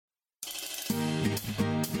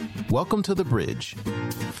Welcome to The Bridge.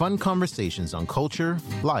 Fun conversations on culture,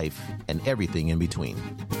 life, and everything in between.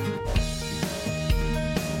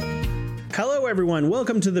 Hello, everyone.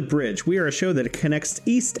 Welcome to The Bridge. We are a show that connects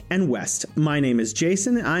East and West. My name is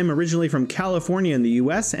Jason. I'm originally from California in the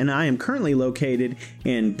U.S., and I am currently located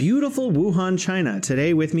in beautiful Wuhan, China.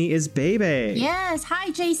 Today with me is Bebe. Yes.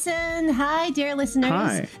 Hi, Jason. Hi, dear listeners.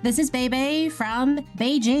 Hi. This is Bebe from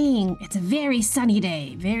Beijing. It's a very sunny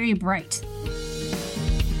day, very bright.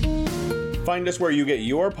 Find us where you get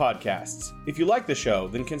your podcasts. If you like the show,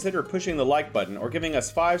 then consider pushing the like button or giving us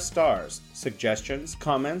 5 stars. Suggestions,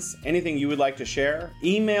 comments, anything you would like to share?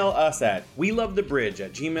 Email us at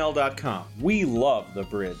welovethebridge@gmail.com. We love the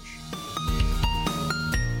bridge.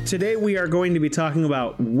 Today we are going to be talking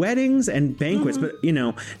about weddings and banquets, but,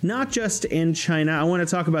 not just in China. I want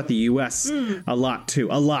to talk about the U.S. a lot, too.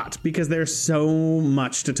 A lot, because there's so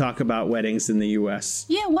much to talk about weddings in the U.S.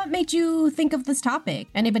 Yeah, what made you think of this topic?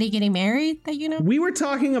 Anybody getting married that you know? We were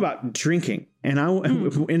talking about drinking. And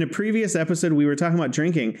in a previous episode, we were talking about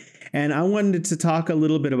drinking, and I wanted to talk a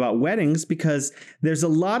little bit about weddings because there's a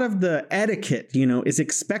lot of the etiquette, is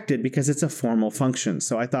expected because it's a formal function.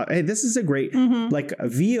 So I thought, hey, this is a great, a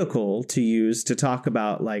vehicle to use to talk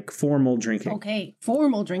about formal drinking. Okay,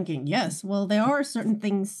 formal drinking. Yes. Well, there are certain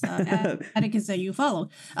things, etiquettes that you follow.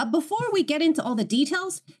 Before we get into all the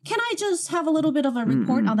details, can I just have a little bit of a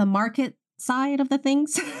report on the market side of the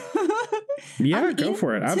things? Yeah, go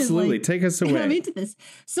for it. Absolutely. Take us away. I'm into this.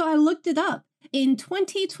 So I looked it up. In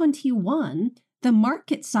 2021, the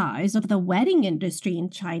market size of the wedding industry in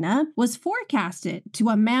China was forecasted to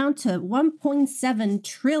amount to 1.7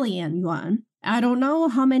 trillion yuan. I don't know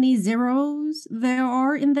how many zeros there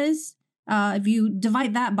are in this. If you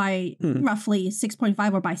divide that by roughly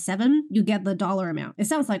 6.5 or by 7, you get the dollar amount. It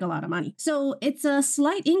sounds like a lot of money. So it's a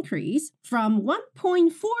slight increase from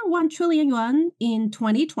 1.41 trillion yuan in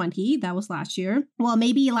 2020. That was last year. Well,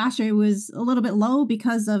 maybe last year it was a little bit low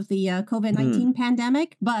because of the COVID-19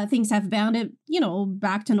 pandemic, but things have bounded,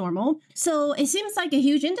 back to normal. So it seems like a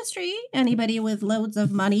huge industry. Anybody with loads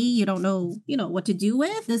of money you don't know, what to do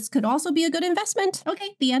with. This could also be a good investment.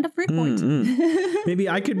 Okay, the end of report. Maybe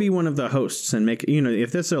I could be one of the hosts and make,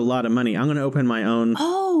 if this is a lot of money, I'm going to open my own.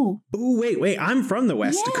 Oh, wait, I'm from the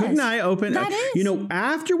West. Yes, couldn't I open? That is.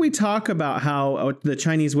 After we talk about how the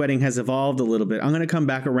Chinese wedding has evolved a little bit, I'm going to come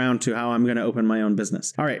back around to how I'm going to open my own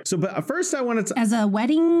business. All right. So, but first I wanted to. As a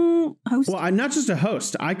wedding host? Well, I'm not just a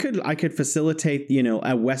host. I could facilitate,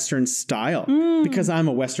 a Western style because I'm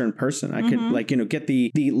a Western person. I could get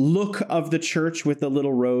the look of the church with the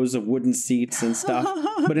little rows of wooden seats and stuff.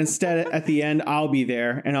 But instead, at the end, I'll be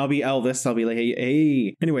there and I'll be Elvis. I'll be like,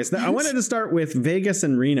 hey. Anyways, I wanted to start with Vegas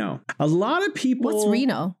and Reno. A lot of people. What's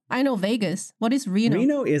Reno? I know Vegas. What is Reno?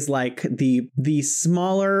 Reno is like the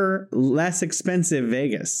smaller, less expensive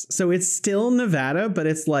Vegas. So it's still Nevada, but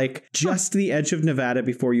it's like just the edge of Nevada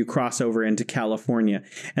before you cross over into California.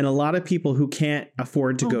 And a lot of people who can't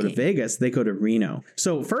afford to go to Vegas, they go to Reno.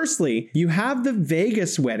 So firstly, you have the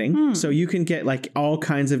Vegas wedding. So you can get all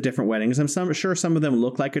kinds of different weddings. I'm sure some of them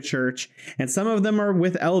look like a church and some of them are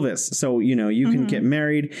with Elvis. So, you can get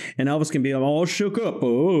married and Elvis can be all shook up.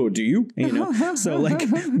 Oh, do you? So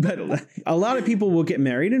but a lot of people will get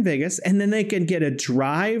married in Vegas and then they can get a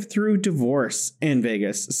drive-through divorce in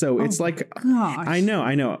Vegas. So it's gosh. I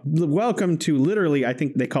know. Welcome to literally, I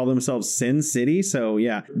think they call themselves Sin City. So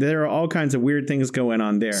yeah, there are all kinds of weird things going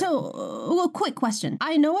on there. So quick question.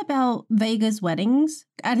 I know about Vegas weddings.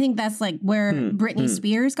 I think that's where Britney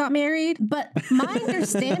Spears got married. But my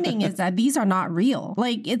understanding is that these are not real.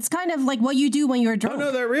 It's kind of like what you do when you're drunk. Oh,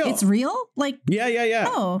 no, they're real. It's real? Yeah.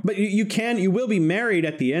 Oh. But you will be married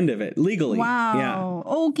at the end of it legally. Wow.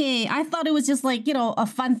 Yeah. Okay. I thought it was just a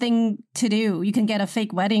fun thing to do. You can get a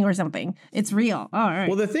fake wedding or something. It's real. All right.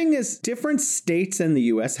 Well, the thing is, different states in the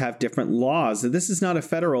U.S. have different laws. This is not a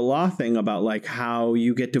federal law thing about how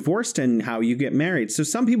you get divorced and how you get married. So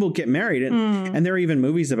some people get married and there are even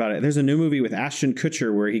movies about it. There's a new movie with Ashton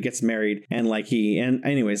Kutcher where he gets married and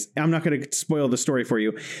anyways, I'm not going to spoil the story for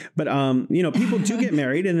you, but people do get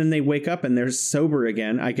married and then they wake up and they're sober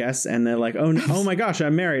again, I guess. And they're like, oh my gosh,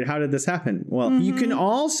 I'm married. How did this happen? Well, you can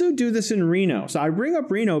also do this in Reno. So I bring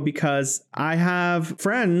up Reno because I have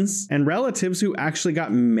friends and relatives who actually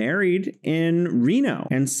got married in Reno.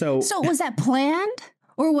 And so was that planned?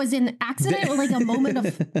 Or was it an accident or like a moment of,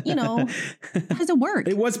 how does it work?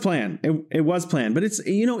 It was planned. It was planned, but it's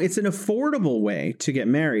an affordable way to get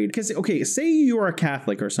married. Because, okay, say you are a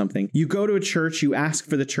Catholic or something. You go to a church, you ask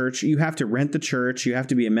for the church, you have to rent the church, you have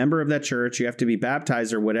to be a member of that church, you have to be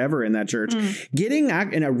baptized or whatever in that church. Getting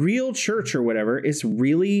in a real church or whatever is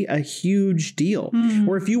really a huge deal.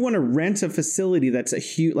 Or if you want to rent a facility that's a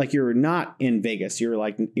huge, like you're not in Vegas, you're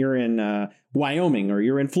in Wyoming, or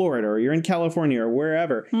you're in Florida, or you're in California, or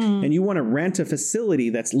wherever, and you want to rent a facility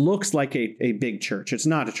that looks like a big church. It's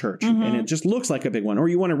not a church, and it just looks like a big one. Or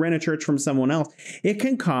you want to rent a church from someone else. It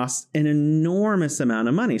can cost an enormous amount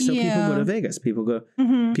of money. So people go to Vegas, people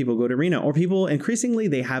go to Reno, or people increasingly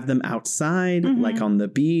they have them outside, like on the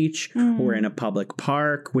beach or in a public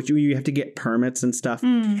park, which you have to get permits and stuff.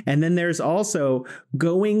 And then there's also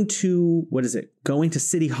going to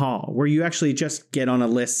City Hall, where you actually just get on a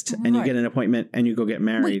list and you get an appointment and you go get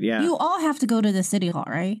married. Wait, you all have to go to the City Hall,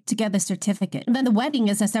 right? To get the certificate. And then the wedding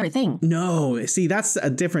is a separate thing. No, see, that's a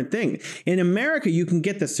different thing. In America, you can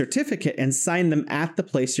get the certificate and sign them at the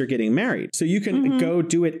place you're getting married. So you can go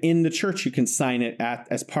do it in the church. You can sign it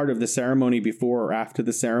as part of the ceremony before or after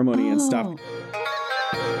the ceremony and stuff.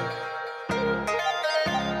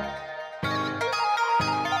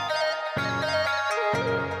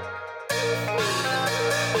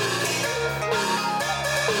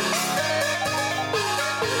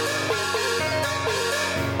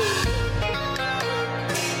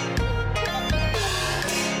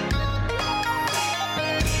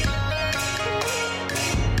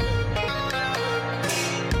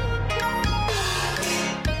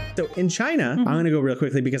 So in China, I'm going to go real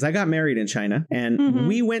quickly because I got married in China and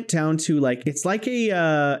we went down to it's like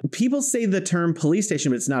people say the term police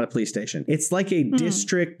station, but it's not a police station. It's like a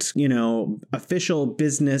district, official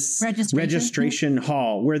business registration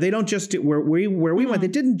hall where they don't just do, where we went, they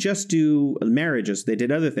didn't just do marriages. They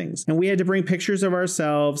did other things. And we had to bring pictures of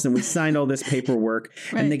ourselves and we signed all this paperwork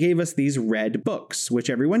and they gave us these red books,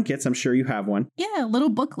 which everyone gets. I'm sure you have one. Yeah, little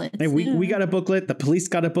booklets. And we got a booklet. The police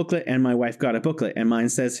got a booklet and my wife got a booklet, and mine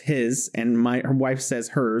says his and her wife says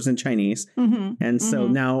hers in Chinese. And so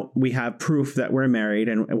now we have proof that we're married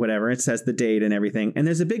and whatever. It says the date and everything. And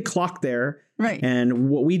there's a big clock there. Right. And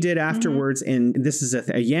what we did afterwards, this is a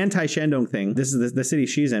Yantai Shandong thing. This is the city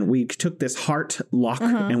she's in. We took this heart lock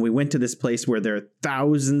and we went to this place where there are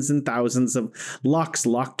thousands and thousands of locks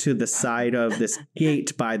locked to the side of this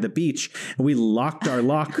gate by the beach. And we locked our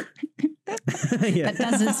lock. That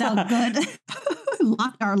doesn't sound good.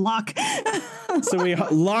 Locked our lock. So we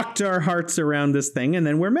locked our hearts around this thing and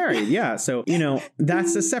then we're married. Yeah. So,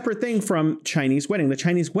 that's a separate thing from Chinese wedding. The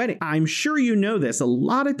Chinese wedding, I'm sure you know this. A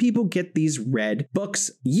lot of people get these red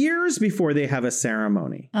books years before they have a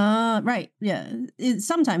ceremony. Right. Yeah.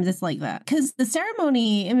 Sometimes it's like that because the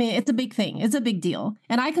ceremony, it's a big thing. It's a big deal.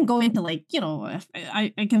 And I can go into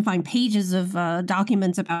I can find pages of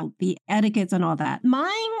documents about the etiquettes and all that.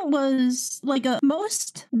 Mine was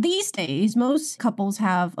most couples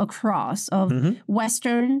have a cross of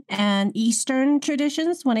Western and Eastern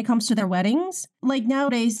traditions when it comes to their weddings. Like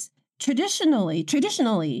nowadays, traditionally,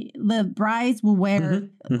 the brides will wear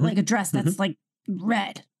like a dress that's like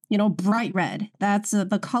red, bright red. That's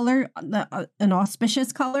the color, an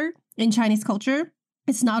auspicious color in Chinese culture.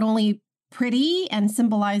 It's not only pretty and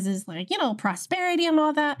symbolizes prosperity and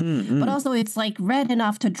all that, but also it's like red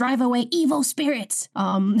enough to drive away evil spirits,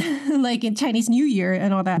 like in Chinese New Year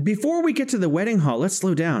and all that. Before we get to the wedding hall, let's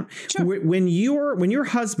slow down. Sure. When your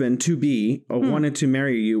husband to be wanted to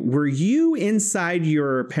marry you, were you inside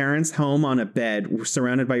your parents' home on a bed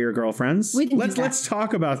surrounded by your girlfriends? Let's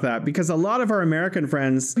talk about that, because a lot of our American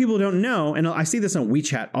friends, people don't know, and I see this on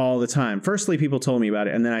WeChat all the time. Firstly, people told me about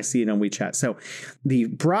it, and then I see it on WeChat. So the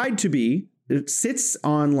bride to be it sits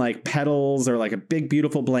on like petals or like a big,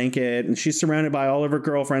 beautiful blanket. And she's surrounded by all of her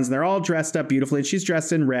girlfriends and they're all dressed up beautifully. And she's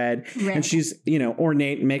dressed in red. And she's,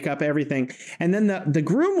 ornate, makeup, everything. And then the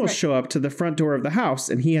groom will show up to the front door of the house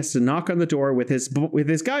and he has to knock on the door with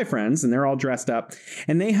his guy friends and they're all dressed up.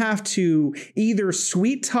 And they have to either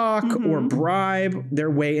sweet talk or bribe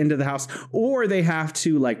their way into the house, or they have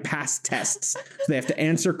to pass tests. So they have to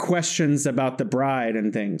answer questions about the bride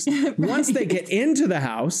and things. Once they get into the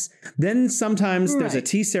house, then sometimes there's a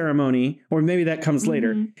tea ceremony, or maybe that comes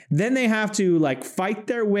later. Then they have to fight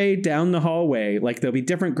their way down the hallway. There'll be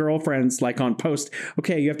different girlfriends on post.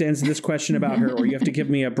 Okay, you have to answer this question about her, or you have to give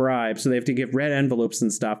me a bribe. So they have to give red envelopes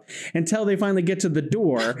and stuff until they finally get to the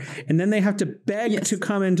door. And then they have to beg to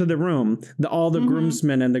come into the room, all the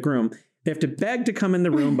groomsmen and the groom. They have to beg to come in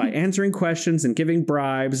the room by answering questions and giving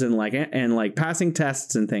bribes and like passing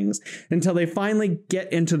tests and things until they finally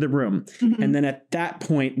get into the room. Mm-hmm. And then at that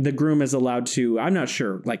point, the groom is allowed to, I'm not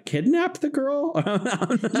sure, like kidnap the girl.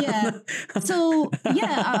 Yeah. So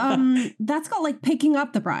that's called like picking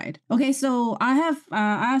up the bride. Okay. So I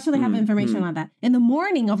actually have information on that. In the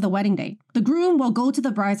morning of the wedding day, the groom will go to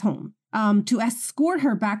the bride's home to escort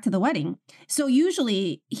her back to the wedding. So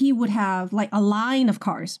usually he would have like a line of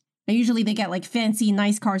cars. And usually they get like fancy,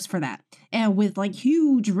 nice cars for that. And with like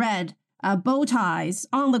huge red bow ties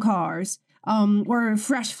on the cars or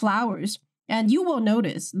fresh flowers. And you will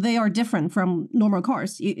notice they are different from normal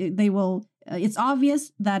cars. They will, it's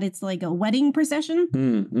obvious that it's like a wedding procession,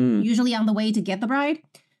 usually on the way to get the bride.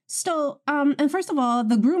 So, and first of all,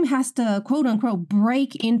 the groom has to quote unquote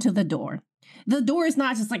break into the door. The door is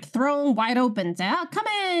not just like thrown wide open, say, oh, come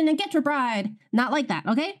in and get your bride. Not like that,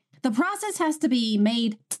 okay? The process has to be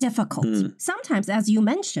made difficult. Sometimes, as you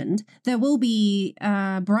mentioned, there will be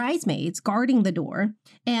bridesmaids guarding the door.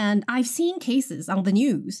 And I've seen cases on the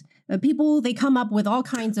news. People, they come up with all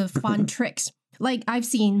kinds of fun tricks. Like I've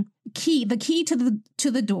seen the key to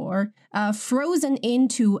the door frozen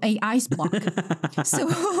into a ice block.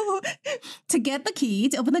 So to get the key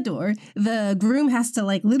to open the door, the groom has to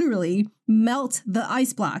like literally melt the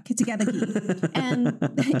ice block to get the key.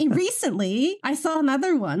 And recently I saw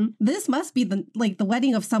another one. This must be the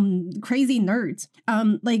wedding of some crazy nerds.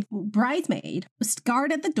 Like bridesmaid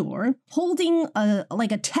guard at the door holding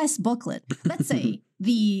a test booklet. Let's say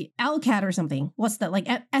the LCAT or something. What's that? Like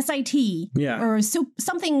SIT or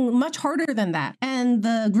something much harder than that. And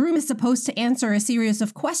the groom is supposed to answer a series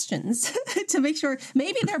of questions to make sure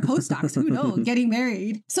maybe they're postdocs, who knows, getting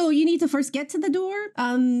married. So you need to first get to the door.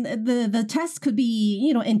 The test could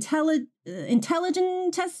be,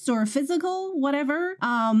 intelligent tests or physical, whatever.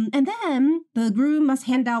 And then the groom must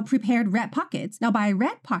hand out prepared red pockets. Now, by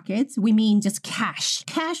red pockets, we mean just cash.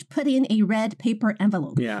 Cash put in a red paper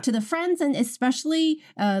envelope to the friends and especially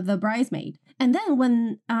the bridesmaid. And then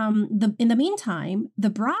when in the meantime,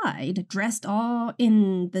 the bride, dressed all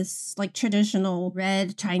in this like traditional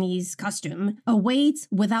red Chinese costume, awaits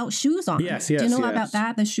without shoes on. Yes. Do you know about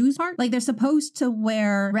that? The shoes part? Like they're supposed to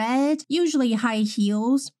wear red, usually high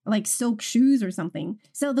heels, like silk shoes or something.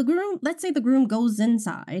 So the groom, let's say the groom goes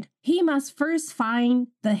inside. He must first find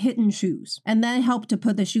the hidden shoes and then help to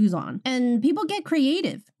put the shoes on. And people get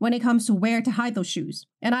creative when it comes to where to hide those shoes.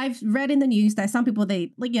 And I've read in the news that some people,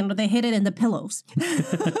 they hid it in the pillows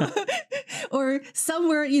or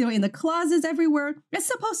somewhere, in the closets everywhere. It's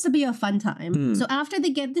supposed to be a fun time. So after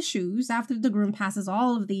they get the shoes, after the groom passes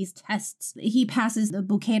all of these tests, he passes the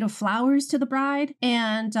bouquet of flowers to the bride.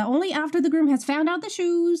 And only after the groom has found out the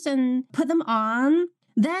shoes and put them on,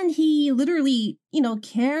 then he literally,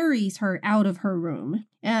 carries her out of her room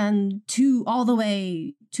and all the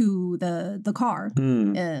way to the car,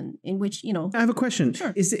 and in which, I have a question.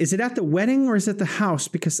 Sure. Is it at the wedding or is it the house?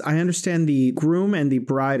 Because I understand the groom and the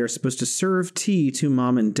bride are supposed to serve tea to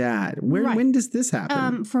mom and dad. When does this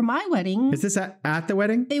happen? For my wedding. Is this at the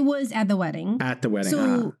wedding? It was at the wedding. At the wedding.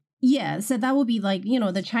 So, so that would be like,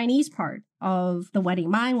 the Chinese part of the wedding.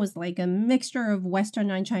 Mine was like a mixture of Western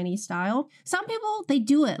and Chinese style. Some people, they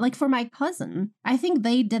do it. Like for my cousin, I think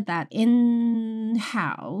they did that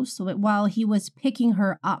in-house while he was picking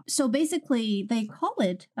her up. So basically, they call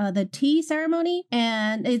it the tea ceremony.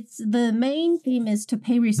 And the main theme is to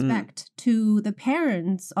pay respect to the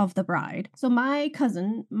parents of the bride. So my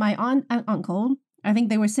cousin, my aunt and uncle, I think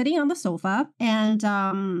they were sitting on the sofa, and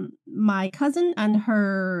my cousin and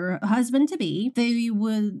her husband-to-be, they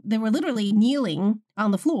were literally kneeling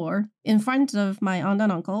on the floor in front of my aunt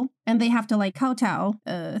and uncle, and they have to like kowtow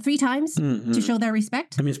 3 times to show their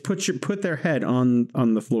respect. I mean, put their head on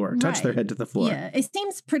the floor, touch their head to the floor. Yeah, it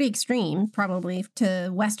seems pretty extreme, probably to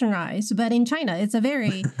Western eyes, but in China, it's a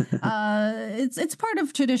very it's part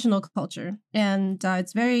of traditional culture, and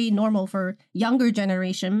it's very normal for younger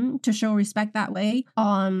generation to show respect that way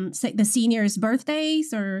on, say, the seniors'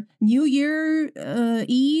 birthdays or New Year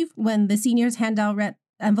Eve when the seniors hand out red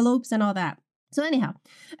envelopes and all that. So anyhow,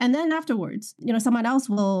 and then afterwards, someone else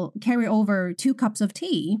will carry over 2 cups of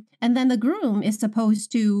tea, and then the groom is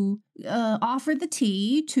supposed to offer the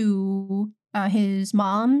tea to his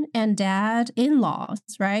mom and dad in-laws,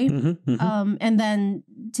 right? And then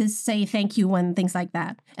to say thank you and things like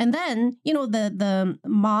that. And then, the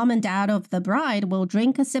mom and dad of the bride will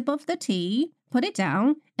drink a sip of the tea, put it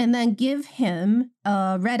down, and then give him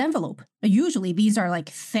a red envelope. Usually these are like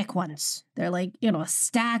thick ones. They're like, a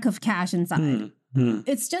stack of cash inside.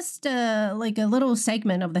 It's just like a little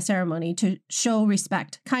segment of the ceremony to show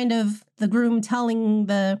respect. Kind of the groom telling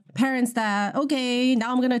the parents that, okay,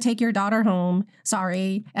 now I'm going to take your daughter home.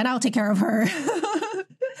 Sorry. And I'll take care of her.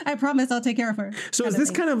 I promise I'll take care of her. So is this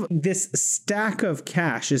kind of this stack of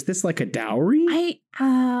cash? Is this like a dowry?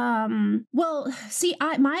 Well, see,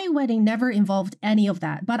 my wedding never involved any of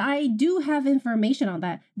that, but I do have information on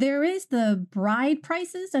that. There is the bride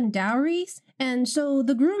prices and dowries. And so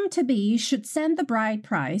the groom-to-be should send the bride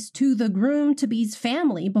price to the groom-to-be's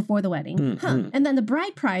family before the wedding. And then the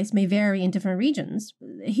bride price may vary in different regions.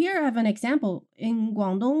 Here I have an example. In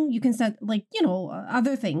Guangdong, you can set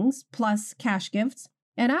other things plus cash gifts.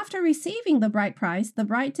 And after receiving the bride price, the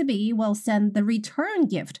bride-to-be will send the return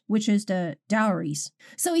gift, which is the dowries.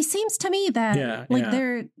 So it seems to me that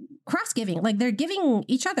they're cross-giving, like they're giving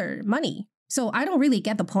each other money. So I don't really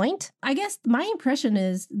get the point. I guess my impression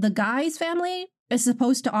is the guy's family is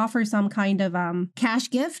supposed to offer some kind of cash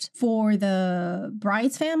gift for the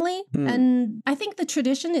bride's family. And I think the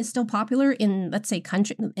tradition is still popular in, let's say,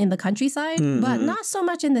 in the countryside, but not so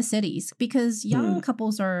much in the cities because young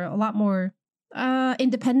couples are a lot more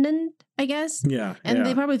independent, I guess. And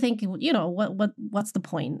they probably think, what's the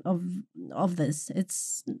point of this?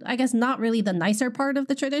 It's, I guess, not really the nicer part of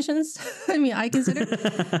the traditions. I mean, I consider.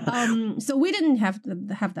 So we didn't have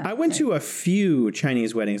that. I went to a few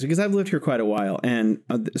Chinese weddings because I've lived here quite a while, and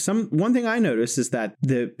one thing I noticed is that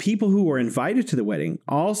the people who were invited to the wedding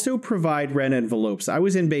also provide red envelopes. I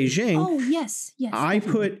was in Beijing. Oh yes. I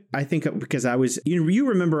think because I was, you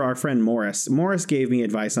remember our friend Morris. Morris gave me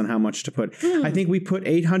advice on how much to put. I think we put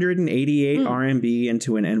 888 RMB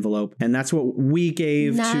into an envelope, and that's what we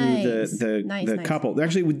gave to the couple.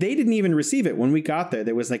 Actually, they didn't even receive it. When we got there,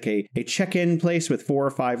 there was like a check-in place with 4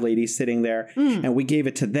 or 5 ladies sitting there, and we gave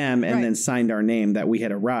it to them and then signed our name that we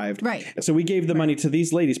had arrived. So we gave the money to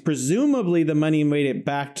these ladies. Presumably the money made it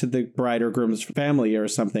back to the bride or groom's family or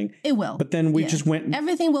something. It will. But then we just went...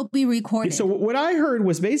 Everything will be recorded. So what I heard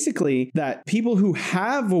was basically that people who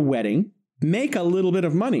have a wedding make a little bit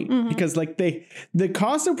of money because like the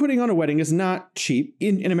cost of putting on a wedding is not cheap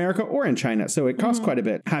in America or in China. So it costs quite a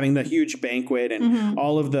bit, having the huge banquet and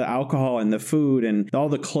all of the alcohol and the food and all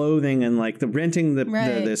the clothing and like the renting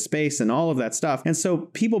the space and all of that stuff. And so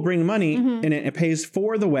people bring money and it pays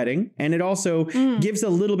for the wedding. And it also gives a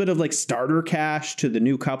little bit of like starter cash to the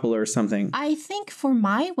new couple or something. I think for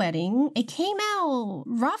my wedding, it came out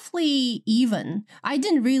roughly even. I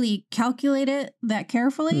didn't really calculate it that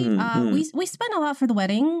carefully. We spent a lot for the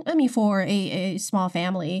wedding. I mean, for a small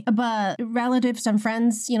family, but relatives and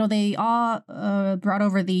friends, they all brought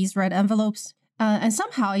over these red envelopes. And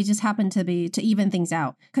somehow it just happened to even things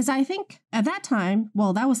out. Because I think at that time,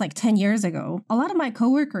 well, that was like 10 years ago, a lot of my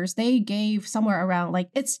coworkers, they gave somewhere around like,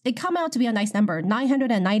 it come out to be a nice number,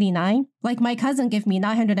 999. Like my cousin gave me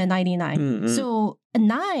 999. So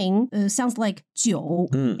 9 sounds like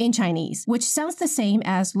 9 in Chinese, which sounds the same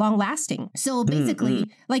as long lasting. So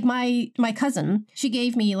basically, like my cousin, she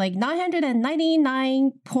gave me like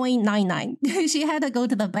 999.99. She had to go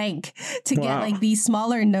to the bank to get like these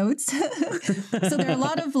smaller notes. So there are a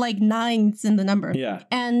lot of like 9s in the number.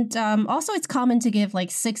 And also it's common to give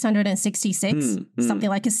like 666, something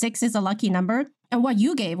like a 6 is a lucky number. And what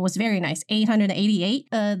you gave was very nice, 888.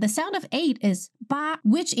 The sound of 8 is ba,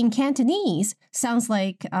 which in Cantonese sounds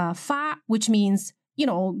like fa, which means,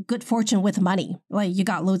 good fortune with money. Like you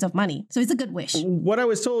got loads of money. So it's a good wish. What I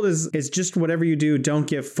was told is just whatever you do, don't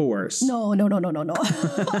give 4s. No.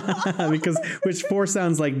 Because which 4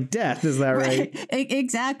 sounds like death. Is that right?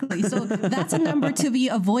 Exactly. So that's a number to be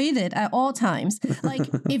avoided at all times. Like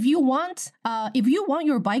if you want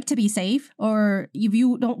your bike to be safe, or if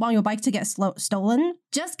you don't want your bike to get stolen,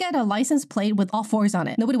 just get a license plate with all 4s on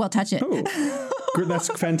it. Nobody will touch it. Oh, that's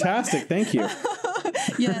fantastic. Thank you.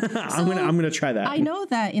 I'm gonna try that. I know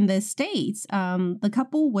that in the States, the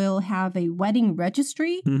couple will have a wedding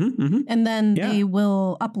registry, and then they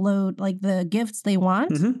will upload like the gifts they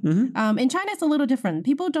want. In China, it's a little different.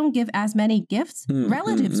 People don't give as many gifts.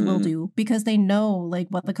 Relatives will do because they know like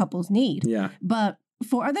what the couples need. But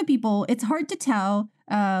for other people, it's hard to tell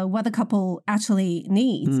what the couple actually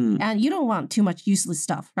needs. And you don't want too much useless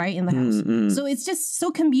stuff, right, in the house. So it's just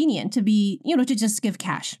so convenient to be, to just give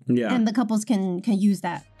cash. And the couples can use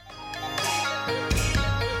that.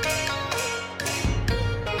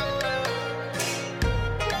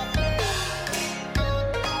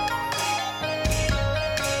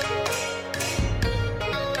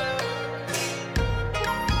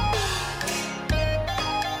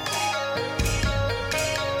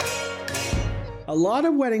 A lot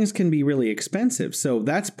of weddings can be really expensive. So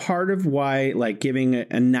that's part of why like giving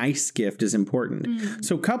a nice gift is important.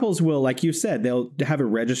 So couples will, like you said, they'll have a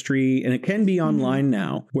registry, and it can be online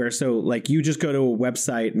now, where so like you just go to a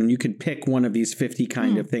website and you can pick one of these 50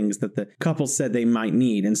 kind of things that the couple said they might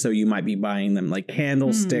need. And so you might be buying them like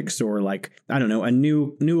candlesticks or like, I don't know, a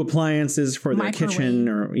new appliances for their kitchen,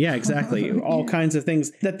 or exactly. All kinds of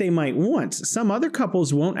things that they might want. Some other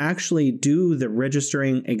couples won't actually do the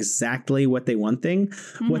registering exactly what they want thing.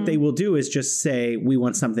 What they will do is just say, we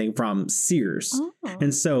want something from Sears.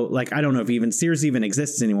 And so like, I don't know if even Sears even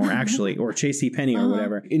exists anymore actually, or JCPenney or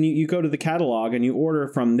whatever. And you go to the catalog and you order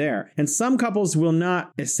from there. And some couples will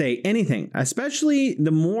not say anything, especially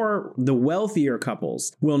the wealthier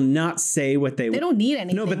couples will not say what they don't need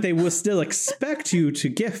anything. No, but they will still expect you to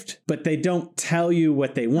gift, but they don't tell you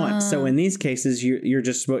what they want. So in these cases, you're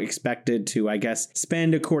just expected to, I guess,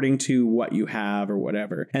 spend according to what you have or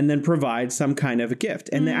whatever, and then provide some kind of a gift.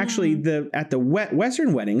 And actually, at the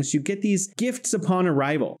Western weddings, you get these gifts upon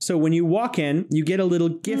arrival. So when you walk in, you get a little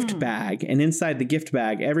gift bag, and inside the gift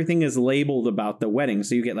bag, everything is labeled about the wedding.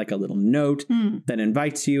 So you get like a little note that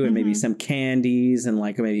invites you, and maybe some candies, and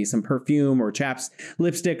like maybe some perfume or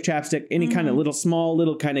lipstick, chapstick, any kind of small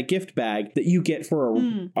little kind of gift bag that you get for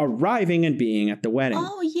arriving and being at the wedding.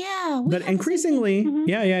 Oh yeah. But increasingly,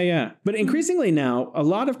 But increasingly now, a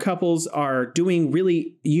lot of couples are doing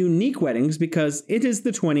really unique weddings because it is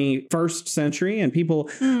the 21st century and people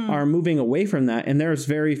are moving away from that. And there's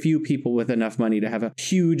very few people with enough money to have a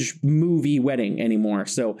huge movie wedding anymore.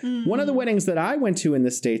 So one of the weddings that I went to in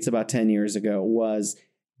the States about 10 years ago was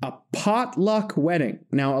a potluck wedding.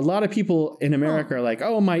 Now, a lot of people in America are like,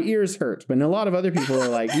 oh, my ears hurt. But a lot of other people are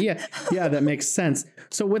like, yeah, that makes sense.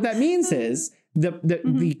 So what that means is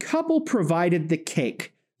the couple provided the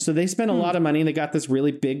cake. So they spent a lot of money. They got this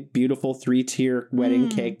really big, beautiful 3-tier wedding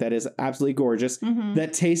cake that is absolutely gorgeous,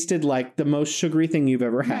 that tasted like the most sugary thing you've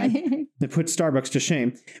ever had. They put Starbucks to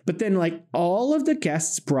shame. But then like all of the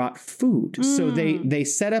guests brought food. So they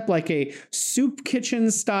set up like a soup kitchen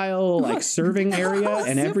style like serving area,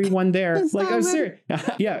 and everyone there, like I'm serious.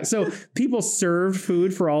 Yeah. So people served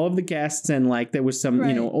food for all of the guests, and like there was some,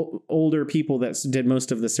 older people that did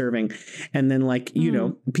most of the serving. And then like,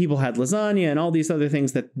 people had lasagna and all these other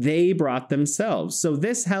things that they brought themselves. So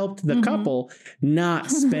this helped the couple not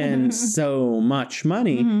spend so much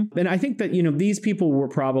money. And I think that, these people were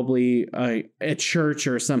probably at church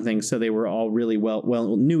or something. So they were all really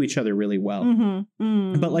knew each other really well.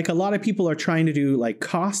 But like a lot of people are trying to do like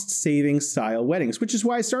cost saving style weddings, which is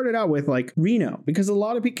why I started out with like Reno, because a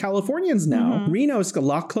lot of Californians now, Reno is a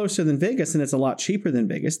lot closer than Vegas and it's a lot cheaper than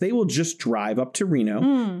Vegas. They will just drive up to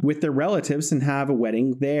Reno with their relatives and have a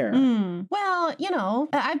wedding there. Well,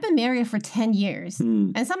 I've been married for 10 years.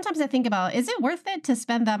 And sometimes I think about, is it worth it to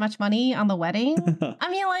spend that much money on the wedding?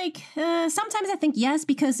 I mean, like, sometimes I think yes,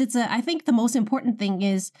 because I think the most important thing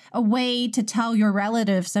is a way to tell your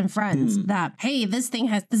relatives and friends that, hey, this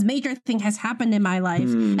major thing has happened in my life.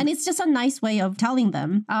 And it's just a nice way of telling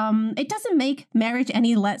them. It doesn't make marriage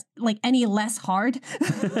any less hard.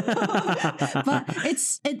 But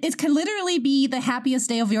it can literally be the happiest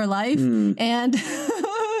day of your life. And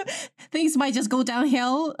things might just go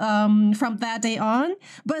downhill from that day on.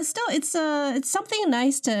 But still, it's something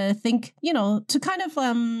nice to think, to kind of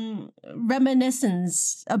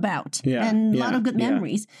reminiscence about, and a lot of good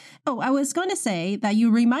memories. Oh, I was going to say that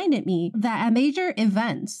you reminded me that at major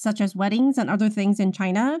events such as weddings and other things in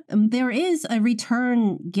China, there is a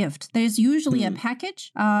return gift. There's usually a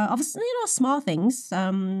package of small things,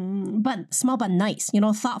 but small but nice,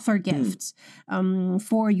 thoughtful gifts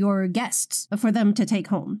for your guests, for them to take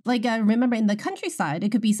home. Like I remember in the countryside,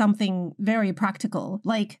 it could be something very practical,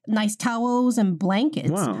 like nice towels and blankets.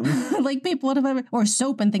 Wow. Like people, whatever, or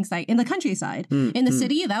soap and things like in the countryside. In the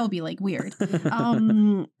city, that would be like weird.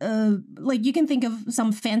 Like you can think of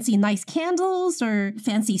some fancy nice candles or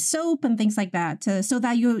fancy soap and things like that so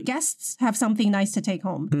that your guests have something nice to take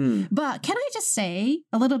home. But can I just say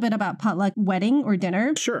a little bit about potluck wedding or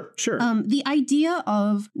dinner? Sure. The idea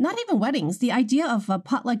of, not even weddings, the idea of a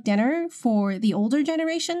potluck dinner for the older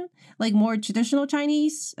generation, like more traditional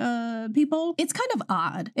Chinese people, it's kind of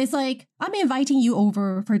odd. It's like, I'm inviting you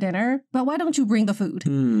over for dinner, but why don't you bring the food?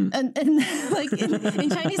 And like in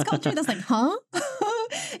Chinese culture, that's like, huh?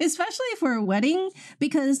 Especially for a wedding,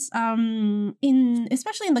 because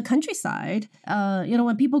especially in the countryside,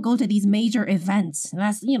 when people go to these major events,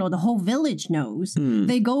 that's, the whole village knows,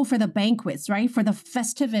 they go for the banquets, right? For the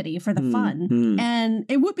festivity, for the fun. And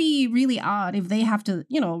it would be really odd if they have to,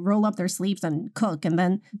 roll up their sleeves and cook and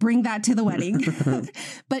then bring that to the wedding.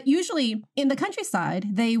 But usually in the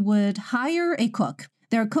countryside, they would hire a cook.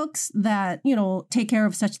 There are cooks that, take care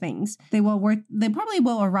of such things. They probably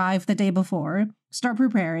will arrive the day before, start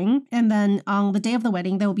preparing, and then on the day of the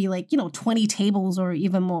wedding, there will be 20 tables or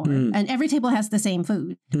even more. And every table has the same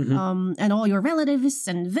food. And all your relatives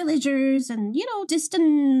and villagers and,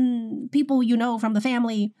 distant people from the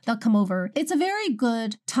family, they'll come over. It's a very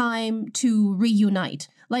good time to reunite.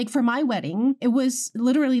 Like for my wedding, it was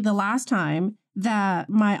literally the last time that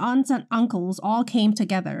my aunts and uncles all came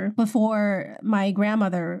together before my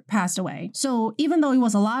grandmother passed away. So even though it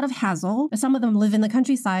was a lot of hassle, some of them live in the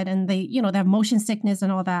countryside and they have motion sickness and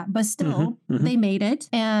all that, but still they made it.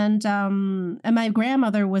 And my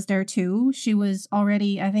grandmother was there too. She was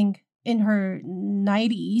already, I think, in her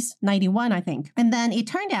 90s, 91, I think. And then it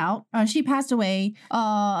turned out she passed away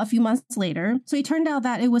a few months later. So it turned out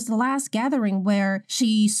that it was the last gathering where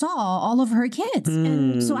she saw all of her kids.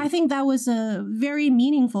 And so I think that was a very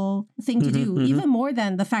meaningful thing to do, even more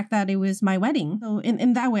than the fact that it was my wedding. So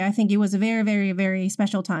in that way, I think it was a very, very, very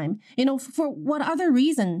special time. For what other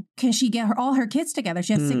reason can she get all her kids together?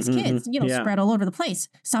 She has 6 kids, spread all over the place.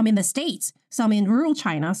 Some in the States, some in rural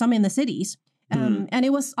China, some in the cities. And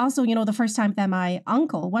it was also, the first time that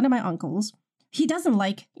one of my uncles, he doesn't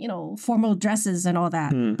like, formal dresses and all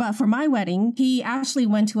that. But for my wedding, he actually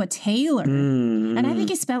went to a tailor. And I think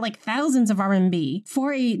he spent like thousands of RMB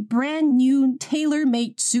for a brand new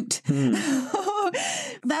tailor-made suit.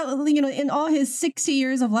 That, in all his 60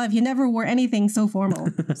 years of life, he never wore anything so formal.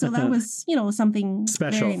 So that was, something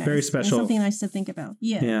special, very nice, very special. Something nice to think about.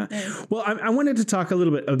 Yeah. Well, I wanted to talk a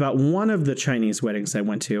little bit about one of the Chinese weddings I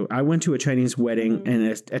went to. I went to a Chinese wedding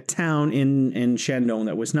in a town in Shandong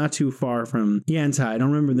that was not too far from Yantai. I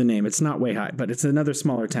don't remember the name. It's not Weihai, but it's another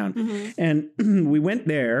smaller town. And we went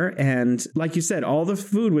there, and like you said, all the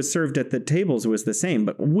food was served at the tables was the same.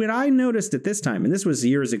 But what I noticed at this time, and this was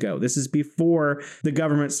years ago, this is before the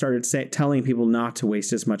government started telling people not to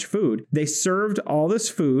waste as much food. They served all this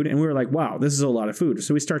food, and we were like, wow, this is a lot of food.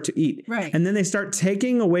 So we start to eat. Right. And then they start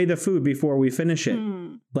taking away the food before we finish it.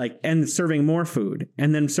 And serving more food,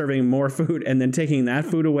 and then serving more food, and then taking that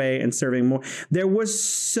food away and serving more. There was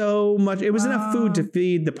so much. It was enough food to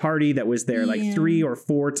feed the party that was there like 3 or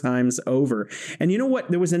 4 times over. And you know what?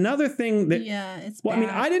 There was another thing that, it's well, bad. I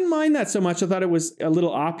mean, I didn't mind that so much. I thought it was a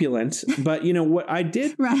little opulent, but what I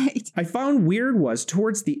did, I found weird was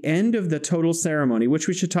towards the end of the total ceremony, which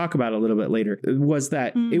we should talk about a little bit later, was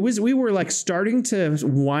that we were like starting to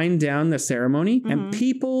wind down the ceremony and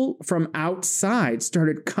people from outside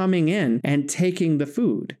started coming in and taking the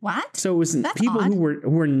food. What? So it was people who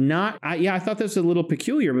were not, I thought this was a little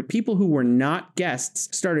peculiar, but people who were not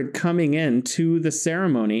guests started coming in to the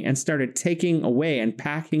ceremony and started taking away and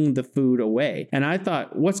packing the food away. And I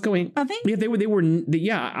thought, what's going on? Yeah, they were, do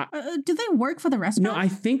they work for the restaurant? No, I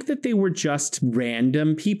think that they were just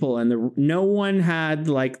random people, and no one had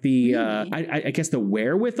like the, I guess the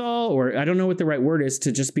wherewithal, or I don't know what the right word is,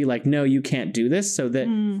 to just be like, no, you can't do this. So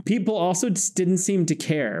that people also just didn't seem to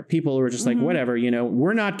care. People were just like, whatever,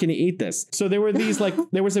 we're not going to eat this. So there were these like,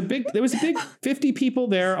 there was a big 50 people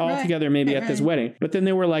there all together, maybe at this wedding. But then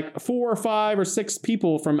there were like 4 or 5 or 6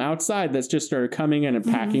 people from outside that just started coming in and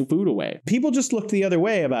packing food away. People just looked the other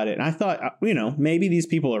way about it. And I thought, maybe these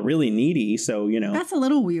people are really needy. So, That's a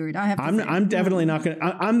little weird. I have to say. I'm definitely not going to,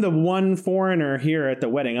 I'm the one foreigner here at the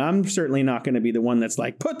wedding. I'm certainly not going to be the one that's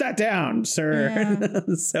like, put that down, sir.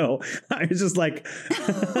 Yeah. So I was just like,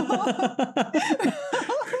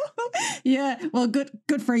 yeah, well, good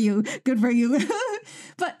for you. Good for you.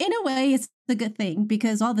 But in a way, it's a good thing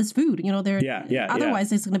because all this food,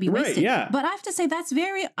 otherwise it's going to be wasted. Right, But I have to say that's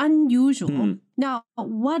very unusual. Now,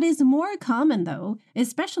 what is more common though,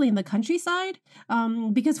 especially in the countryside,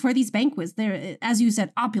 because for these banquets, they're, as you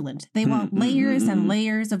said, opulent. They want layers and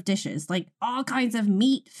layers of dishes, like all kinds of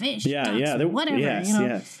meat, fish, ducks,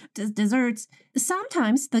 whatever, desserts.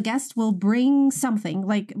 Sometimes the guest will bring something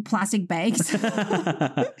like plastic bags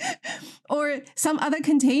or some other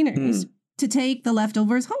containers to take the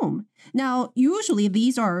leftovers home. Now, usually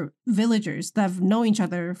these are villagers that have known each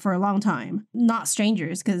other for a long time, not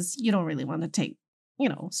strangers, because you don't really want to take,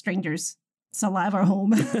 strangers' saliva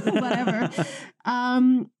home, whatever.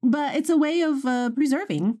 But it's a way of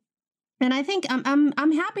preserving. And I think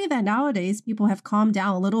I'm happy that nowadays people have calmed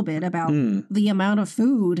down a little bit about the amount of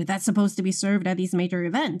food that's supposed to be served at these major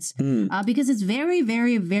events, because it's very,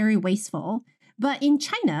 very, very wasteful. But in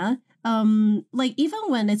China, like even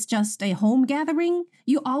when it's just a home gathering,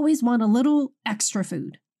 you always want a little extra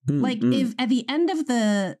food. If at the end of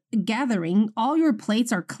the gathering, all your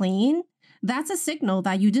plates are clean, that's a signal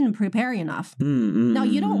that you didn't prepare enough. Now,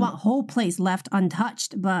 you don't want whole plates left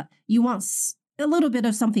untouched, but you want a little bit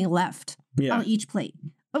of something left on each plate.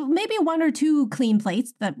 maybe one or two clean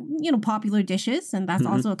plates that, popular dishes, and that's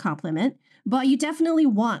also a compliment. But you definitely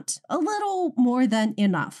want a little more than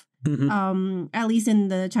enough. At least in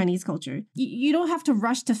the Chinese culture. You don't have to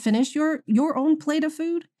rush to finish your own plate of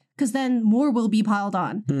food, because then more will be piled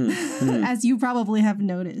on, as you probably have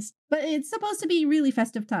noticed. But it's supposed to be really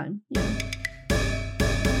festive time. Yeah.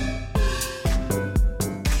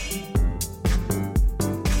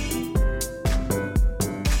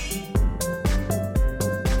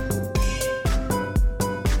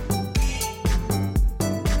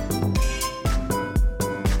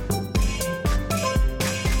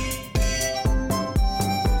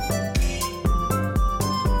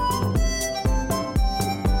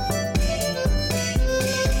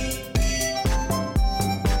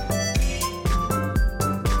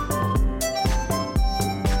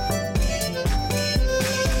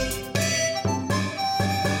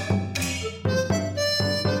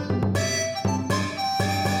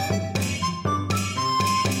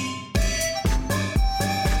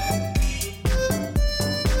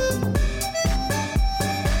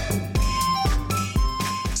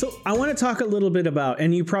 I want to talk a little bit about,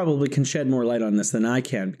 and you probably can shed more light on this than I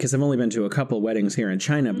can, because I've only been to a couple weddings here in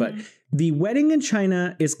China, but the wedding in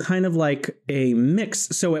China is kind of like a mix.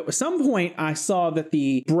 So at some point I saw that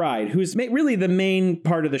the bride, who's really the main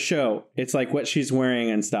part of the show, it's like what she's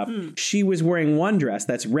wearing and stuff. She was wearing one dress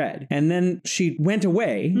that's red, and then she went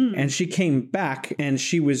away and she came back and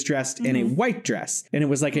she was dressed in a white dress, and it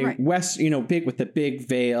was like a West, big with the big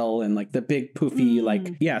veil and like the big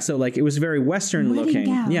poofy, so like it was very Western looking.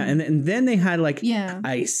 Gown. Yeah. And then they had like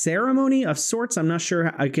a ceremony of sorts. I'm not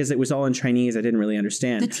sure, because it was all in Chinese. I didn't really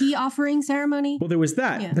understand. The tea offering ceremony? Well, there was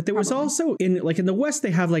that. But there was also, in the West,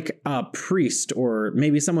 they have like a priest, or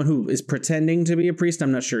maybe someone who is pretending to be a priest.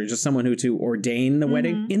 I'm not sure. Just someone who to ordain the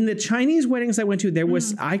wedding. In the Chinese weddings I went to, there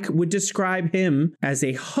was, I would describe him as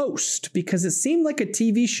a host, because it seemed like a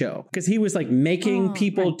TV show. Because he was like making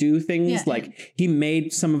people do things. Like he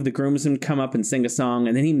made some of the groomsmen come up and sing a song,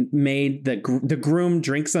 and then he made the groom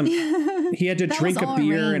drink some. He had to drink a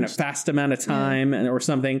beer in a fast amount of time, or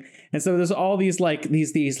something. And so there's all these like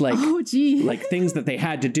like things that they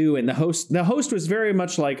had to do. And the host was very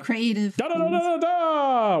much like creative da da da da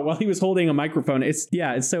da while he was holding a microphone.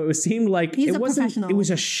 And so it seemed like it was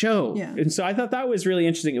a show. Yeah. And so I thought that was really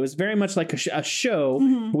interesting. It was very much like a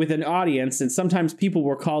show with an audience, and sometimes people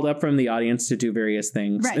were called up from the audience to do various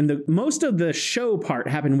things. Right. And most of the show part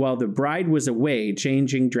happened while the bride was away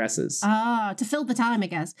changing dresses. To fill the time, I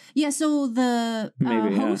guess. Yeah, so the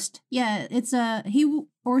host, it's he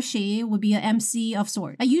or she would be an MC of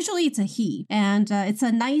sort. Usually it's a he, and it's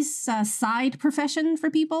a nice side profession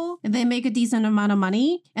for people. They make a decent amount of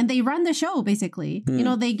money, and they run the show, basically.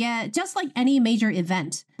 They get, just like any major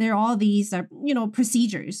event, there are all these,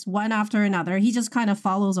 procedures, one after another. He just kind of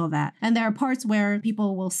follows all that. And there are parts where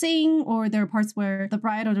people will sing, or there are parts where the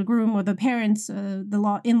bride or the groom or the parents,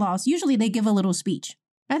 the in-laws, usually they give a little speech.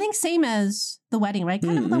 I think same as the wedding, right?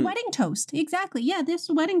 Kind of the wedding toast. Exactly. Yeah, there's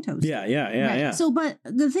the wedding toast. Yeah. So, but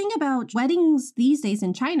the thing about weddings these days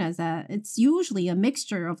in China is that it's usually a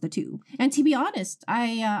mixture of the two. And to be honest,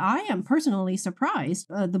 I am personally surprised.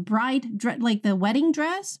 The bride, like the wedding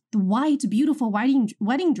dress, the white, beautiful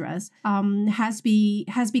wedding dress,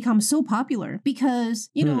 has become so popular because,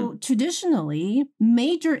 traditionally,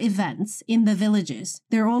 major events in the villages,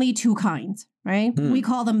 there are only two kinds, right? We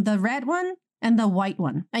call them the red one and the white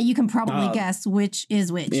one. And you can probably guess which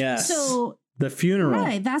is which. Yes. So the funeral.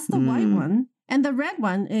 Right, that's the white one. And the red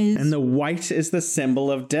one is... And the white is the symbol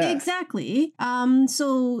of death. Exactly.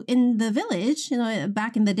 So in the village,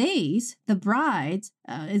 back in the days, the bride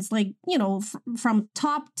is like, from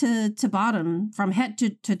top to bottom, from head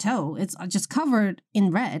to toe, it's just covered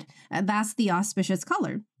in red. That's the auspicious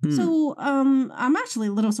color. So I'm actually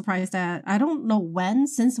a little surprised that, I don't know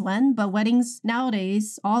since when, but weddings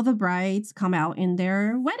nowadays, all the brides come out in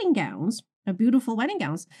their wedding gowns, beautiful wedding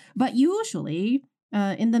gowns. But usually...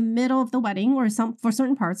 in the middle of the wedding, or for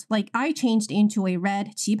certain parts, like I changed into a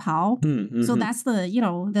red qipao. So that's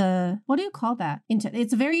the what do you call that?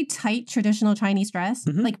 It's a very tight traditional Chinese dress.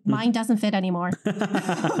 Like mine doesn't fit anymore.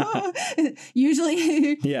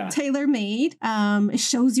 Usually tailor made. It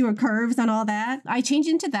shows your curves and all that. I changed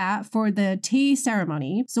into that for the tea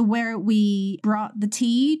ceremony. So where we brought the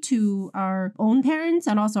tea to our own parents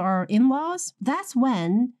and also our in-laws. That's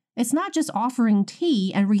when it's not just offering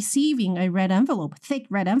tea and receiving a red envelope, thick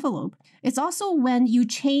red envelope. It's also when you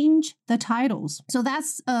change the titles. So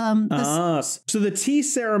that's so the tea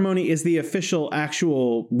ceremony is the official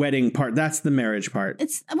actual wedding part. That's the marriage part.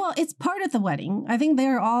 It's part of the wedding. I think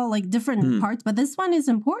they're all like different parts, but this one is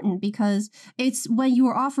important because it's when you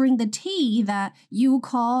are offering the tea that you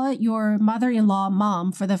call your mother-in-law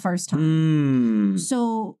mom for the first time.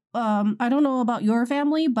 So I don't know about your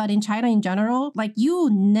family, but in China in general, like you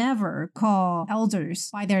never call elders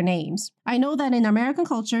by their names. I know that in American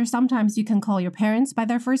culture, sometimes you can call your parents by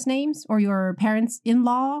their first names or your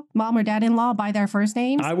parents-in-law, mom or dad-in-law by their first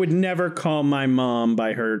names. I would never call my mom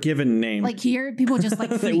by her given name. Like here, people just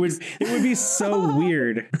like it would be so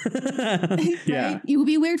weird. Yeah. Right? It would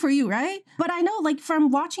be weird for you, right? But I know like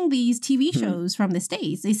from watching these TV shows from the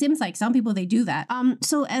States, it seems like some people, they do that.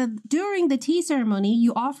 So during the tea ceremony,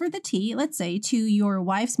 you offer the tea, let's say, to your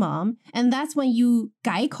wife's mom, and that's when you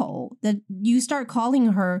改口, that you start calling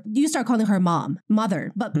her mom,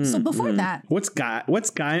 mother. But so before that, what's guy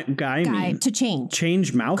mean? To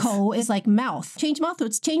change mouth. 口 is like mouth. Change mouth.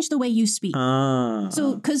 It's change the way you speak.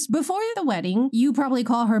 So because before the wedding, you probably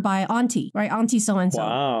call her by auntie, right? Auntie so and so.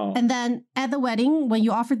 Wow. And then at the wedding, when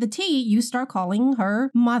you offer the tea, you start calling her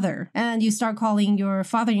mother, and you start calling your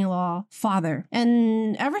father-in-law father.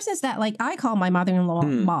 And ever since that, like I call my mother-in-law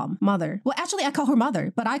mom, mother. Well, actually, I call her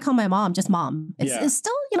mother, but I call my mom just mom. It's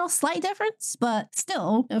still, slight difference, but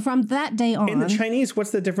still, from that day on. In the Chinese, what's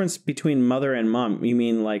the difference between mother and mom? You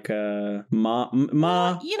mean like ma?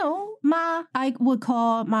 Ma, I would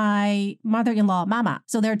call my mother-in-law mama.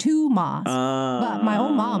 So there are two mas. But my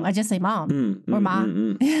own mom, I just say mom or ma.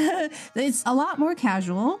 It's a lot more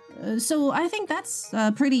casual. So I think that's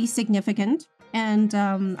pretty significant. And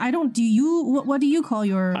what do you call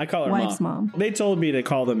your I call her wife's mom? They told me to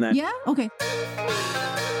call them that. Yeah? Okay.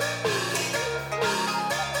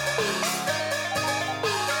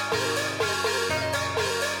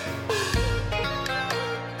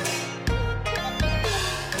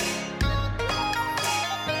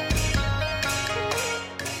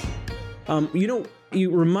 You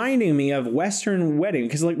reminding me of Western wedding,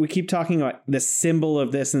 because like we keep talking about the symbol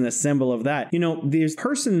of this and the symbol of that. There's a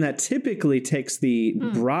person that typically takes the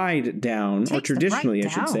bride down, or traditionally, I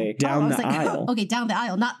should say, down the aisle. Okay, down the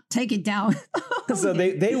aisle, not take it down. So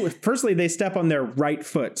they step on their right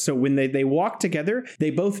foot. So when they walk together,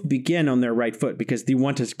 they both begin on their right foot because they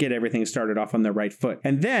want to get everything started off on their right foot.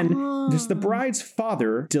 And then there's the bride's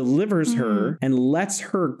father delivers her and lets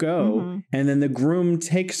her go. And then the groom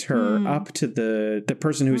takes her up to the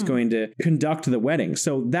person who's going to conduct the wedding.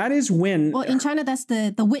 So that is when... Well, in China, that's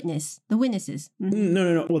the witness, the witnesses.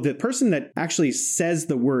 No. Well, the person that actually says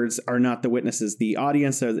the words are not the witnesses. The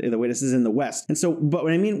audience are the witnesses in the West. And so, but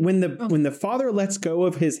what I mean, when the father lets go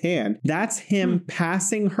of his hand, that's him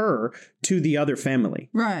passing her to the other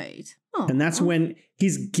family. Right. Oh, and that's when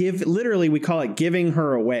literally we call it giving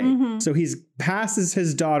her away. So he's passes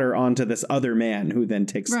his daughter on to this other man who then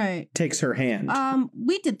takes her hand.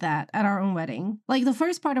 We did that at our own wedding. Like the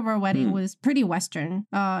first part of our wedding was pretty Western.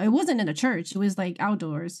 It wasn't in a church. It was like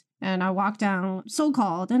outdoors. And I walked down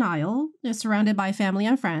so-called an aisle, surrounded by family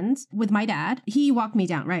and friends with my dad. He walked me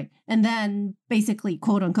down, right? And then basically,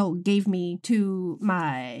 quote unquote, gave me to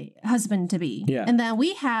my husband to be. Yeah. And then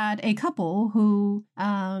we had a couple who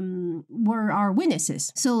were our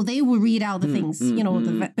witnesses. So they would read out the things,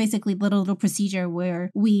 basically little procedure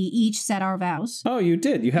where we each said our vows. Oh, you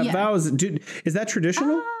did? You have vows? Dude, is that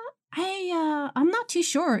traditional? I'm not too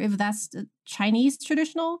sure if that's Chinese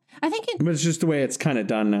traditional. I think but it's just the way it's kind of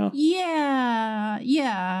done now. Yeah.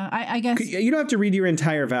 I guess you don't have to read your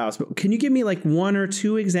entire vows, but can you give me like one or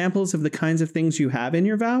two examples of the kinds of things you have in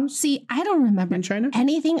your vows? See, I don't remember in China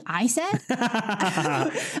anything I said.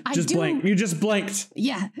 You just blanked.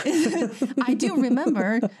 Yeah, I do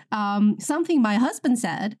remember something my husband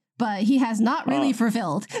said, but he has not really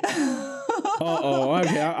fulfilled.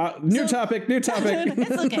 Okay. New topic. It's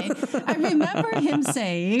okay. I remember him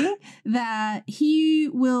saying that he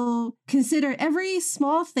will consider every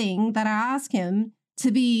small thing that I ask him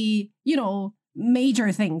to be,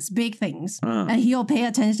 major things, big things, and he'll pay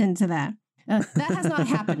attention to that. That has not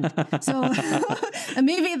happened. So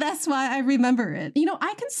maybe that's why I remember it.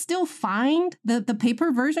 I can still find the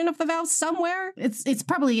paper version of the vows somewhere. It's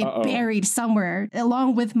probably buried somewhere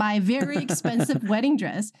along with my very expensive wedding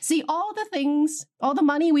dress. See, all the things, all the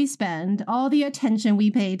money we spend, all the attention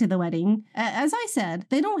we pay to the wedding, as I said,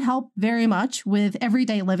 they don't help very much with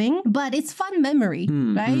everyday living, but it's fun memory,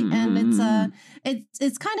 right? And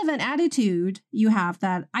it's kind of an attitude you have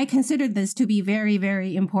that I consider this to be very,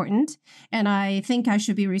 very important. And I think I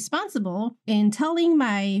should be responsible in telling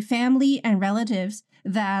my family and relatives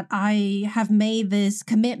that I have made this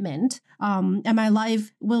commitment, and my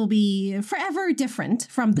life will be forever different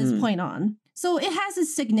from this point on. So it has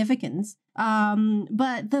its significance.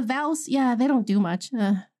 But the vows, yeah, they don't do much.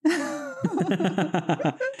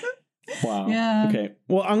 Wow. Yeah. Okay.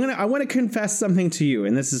 Well, I want to confess something to you,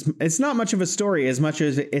 and it's not much of a story as much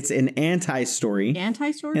as it's an anti-story.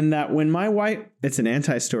 Anti-story? And that when my wife, it's an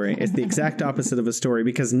anti-story. It's the exact opposite of a story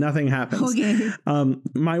because nothing happens. Okay.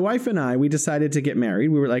 My wife and I, we decided to get married.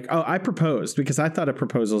 We were like, oh, I proposed because I thought a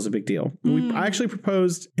proposal is a big deal. I actually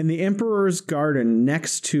proposed in the Emperor's Garden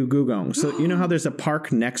next to Gugong. So you know how there's a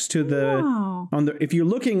park next to if you're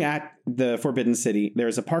looking at the Forbidden City,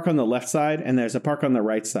 there's a park on the left side and there's a park on the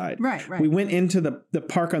right side. Right. We went into the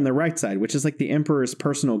park on the right side, which is like the Emperor's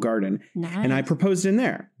personal garden. Nice. And I proposed in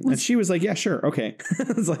there. And she was like, yeah, sure. Okay.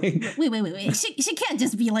 It's like, wait. She can't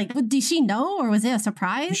just be like, did she know, or was it a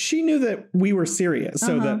surprise? She knew that we were serious.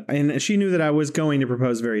 And she knew that I was going to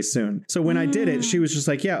propose very soon. So when I did it, she was just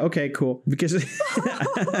like, yeah, okay, cool. Because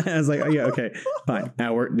I was like, oh, yeah, okay, fine.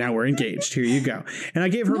 Now we're engaged. Here you go. And I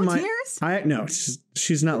gave her tears?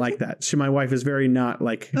 She's not like that. My wife is very not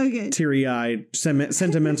like teary-eyed,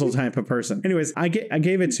 sentimental type of person. Anyways, I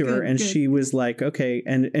gave it to her and she was like, okay.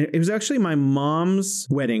 And it was actually my mom's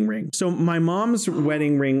wedding ring. So my mom's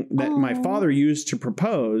wedding ring that my father used to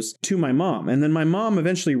propose to my mom. And then my mom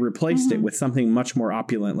eventually replaced it with something much more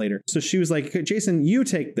opulent later. So she was like, Jason, you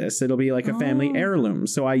take this. It'll be like a family heirloom.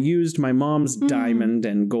 So I used my mom's diamond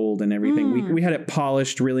and gold and everything. We had it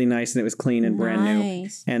polished really nice and it was clean and brand new.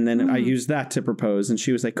 And then I used that to propose. And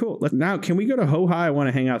she was like, cool. Now, can we go to Ho Ha? I want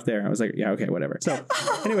to hang out there. I was like, yeah, okay, whatever. So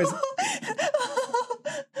anyways,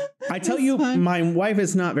 I tell you, my wife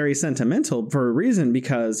is not very sentimental for a reason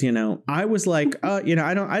because, I was like, I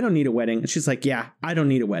don't need a wedding. And she's like, yeah, I don't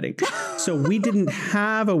need a wedding. So we didn't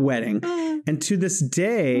have a wedding. And to this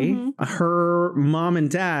day, her mom and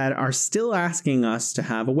dad are still asking us to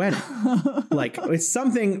have a wedding. Like, it's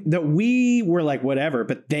something that we were like, whatever,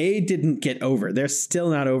 but they didn't get over. They're still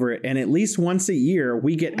not over it. And at least once a year,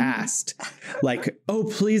 we get asked, like, oh,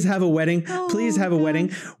 please have a wedding. Please have a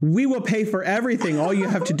wedding. We will pay for everything. All you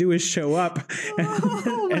have to do is show up.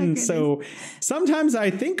 And so sometimes I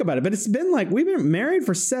think about it, but it's been like, we've been married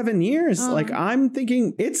for 7 years. Like, I'm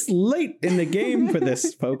thinking it's late in the game for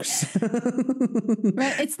this, folks.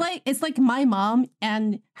 Right. It's like my mom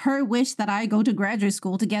and her wish that I go to graduate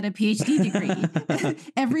school to get a PhD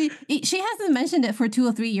degree. She hasn't mentioned it for 2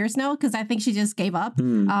 or 3 years now because I think she just gave up.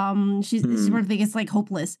 She sort of thinks it's like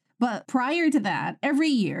hopeless. But prior to that, every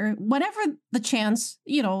year, whenever the chance,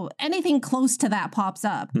 anything close to that pops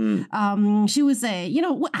up, she would say,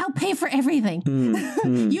 I'll pay for everything.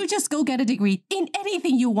 You just go get a degree in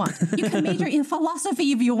anything you want. You can major in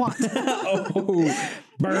philosophy if you want.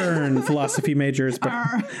 Burn, philosophy majors.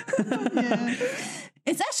 Burn. Yeah.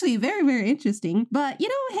 It's actually very, very interesting. But,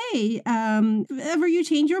 hey, if ever you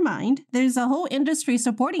change your mind, there's a whole industry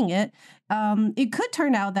supporting it. It could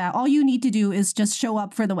turn out that all you need to do is just show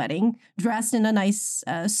up for the wedding, dressed in a nice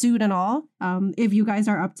suit and all, if you guys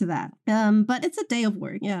are up to that. But it's a day of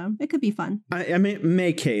work. Yeah, it could be fun. I mean, it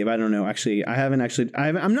may cave. I don't know. Actually,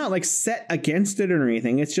 I'm not like set against it or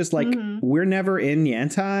anything. It's just like we're never in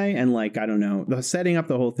Yantai. And like, I don't know, the setting up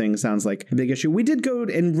the whole thing sounds like a big issue. We did go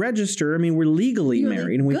and register. I mean, we're legally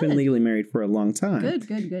married and we've been legally married for a long time.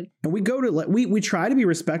 Good. And we go to, we try to be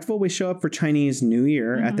respectful. We show up for Chinese New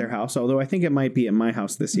Year at their house, although I think it might be at my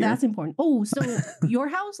house this year. That's important. Oh, so your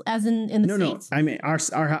house as in the States? No. I mean,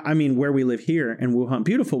 I mean, where we live here in Wuhan,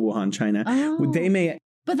 beautiful Wuhan, China. Oh. They may...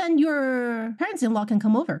 But then your parents-in-law can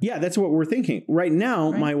come over. Yeah, that's what we're thinking. Right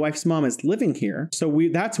now, my wife's mom is living here. So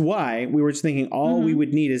that's why we were just thinking all we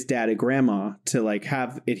would need is dad and grandma to like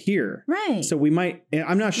have it here. Right. So we might,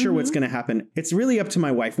 I'm not sure what's going to happen. It's really up to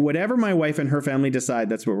my wife. Whatever my wife and her family decide,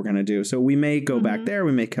 that's what we're going to do. So we may go back there.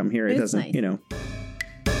 We may come here. It doesn't, nice.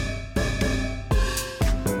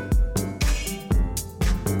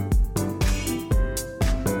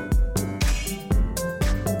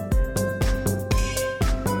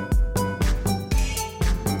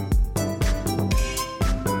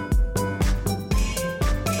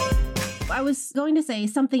 I was going to say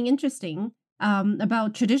something interesting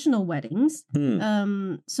about traditional weddings.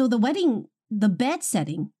 So the bed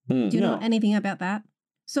setting, do you know anything about that?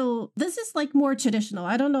 So this is like more traditional.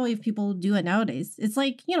 I don't know if people do it nowadays. It's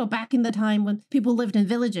like, back in the time when people lived in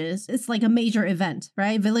villages, it's like a major event,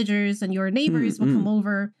 right? Villagers and your neighbors will come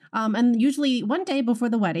over. And usually one day before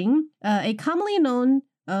the wedding, a commonly known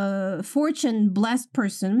fortune blessed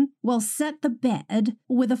person will set the bed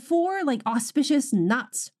with 4 like auspicious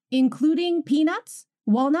nuts, including peanuts,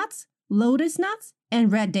 walnuts, lotus nuts,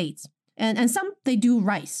 and red dates. And some, they do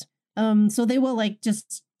rice. So they will like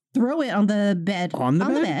just throw it on the bed. On the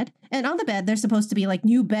bed? And on the bed, there's supposed to be like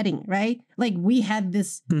new bedding, right? Like we had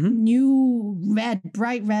this Mm-hmm. new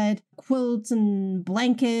bright red quilts and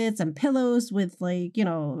blankets and pillows with like,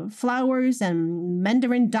 flowers and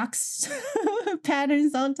Mandarin ducks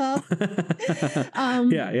patterns on top.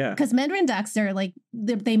 Yeah. Because Mandarin ducks,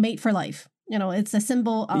 they mate for life. It's a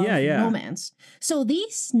symbol of romance. So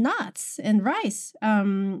these nuts and rice,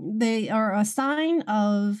 they are a sign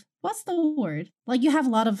of, what's the word? Like you have a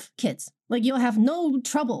lot of kids. Like you'll have no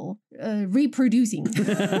trouble reproducing.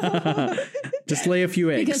 Just lay a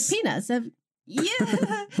few eggs. Because peanuts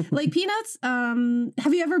like peanuts.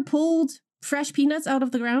 Have you ever pulled fresh peanuts out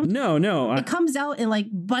of the ground? No. It comes out in like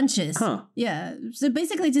bunches. Huh. Yeah. So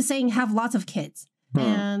basically just saying have lots of kids. Huh.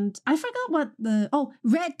 And I forgot what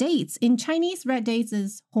red dates. In Chinese, red dates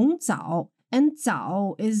is 红枣. And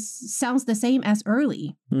早sounds the same as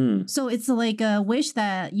early. So it's like a wish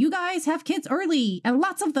that you guys have kids early and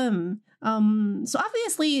lots of them. So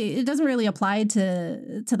obviously it doesn't really apply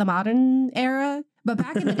to the modern era. But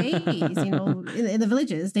back in the days, in the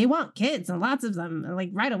villages, they want kids and lots of them,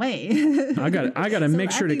 like right away. I gotta So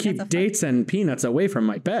make sure to keep dates and peanuts away from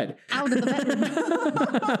my bed. Out of the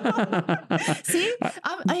bedroom. See,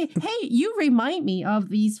 hey, you remind me of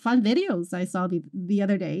these fun videos I saw the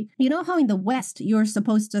other day. You know how in the West you're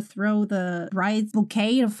supposed to throw the bride's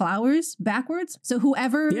bouquet of flowers backwards? So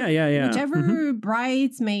whoever, whichever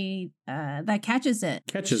bridesmaid that catches it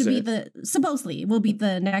should be supposedly will be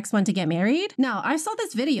the next one to get married. Now I saw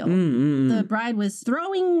this video. The bride was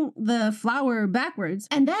throwing the flower backwards,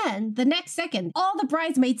 and then the next second, all the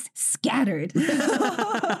bridesmaids scattered.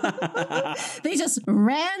 They just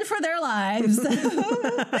ran for their lives.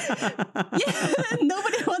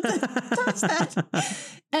 Nobody wants to touch that.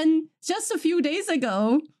 And just a few days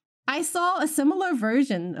ago, I saw a similar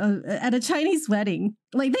version at a Chinese wedding.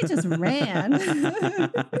 Like they just ran.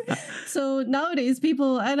 So nowadays,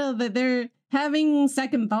 people, I know that they're having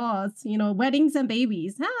second thoughts, weddings and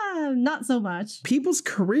babies. Not so much. People's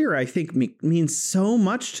career, I think, means so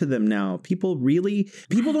much to them now. People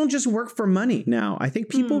don't just work for money now. I think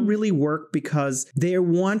people really work because they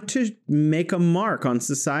want to make a mark on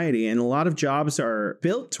society. And a lot of jobs are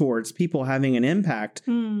built towards people having an impact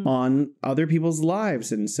on other people's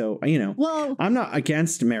lives. And so, well, I'm not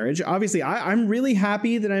against marriage. Obviously, I'm really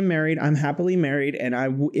happy that I'm married. I'm happily married. And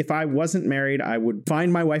if I wasn't married, I would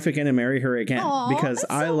find my wife again and marry her again. Because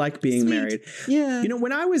I like being married. Yeah.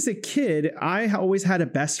 When I was a kid, I always had a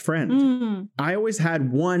best friend. I always had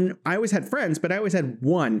friends, but I always had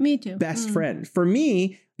one best friend. For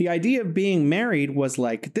me, the idea of being married was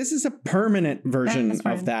like, this is a permanent version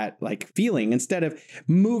of that like feeling. Instead of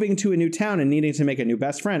moving to a new town and needing to make a new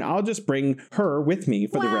best friend, I'll just bring her with me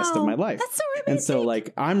for the rest of my life. That's so romantic. And so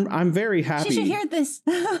like, I'm very happy. She should hear this.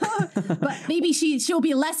 But maybe she'll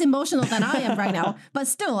be less emotional than I am right now. But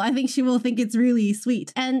still, I think she will think it's really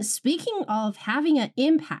sweet. And speaking of having an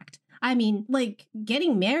impact, I mean, like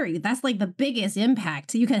getting married, that's like the biggest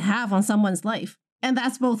impact you can have on someone's life. And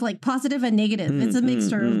that's both like positive and negative. It's a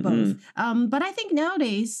mixture of both. But I think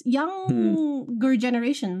nowadays, younger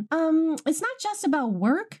generation, it's not just about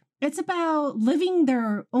work. It's about living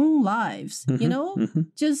their own lives,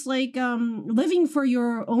 just like living for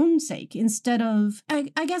your own sake instead of,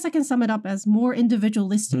 I guess I can sum it up as more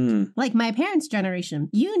individualistic. Like my parents'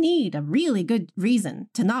 generation, you need a really good reason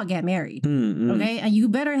to not get married. Okay. And you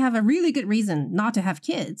better have a really good reason not to have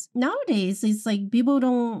kids. Nowadays, it's like people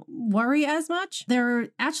don't worry as much. They're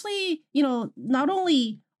actually, not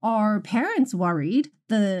only are parents worried,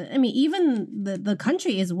 even the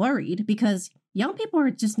country is worried because young people are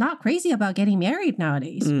just not crazy about getting married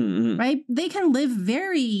nowadays, right? They can live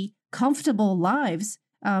very comfortable lives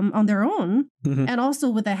on their own. And also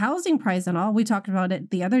with the housing price and all, we talked about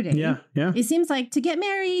it the other day. Yeah. It seems like to get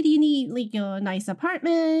married, you need like a nice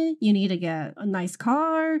apartment. You need to get a nice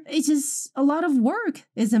car. It's just a lot of work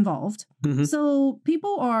is involved. So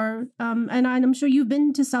people are, and I'm sure you've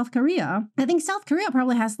been to South Korea. I think South Korea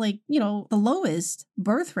probably has like, the lowest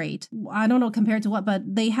birth rate. I don't know compared to what, but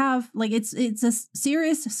they have like, it's a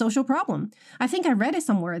serious social problem. I think I read it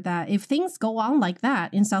somewhere that if things go on like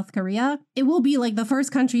that in South Korea, it will be like the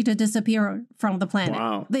first country to disappear from the planet.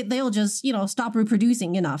 Wow. They'll just, stop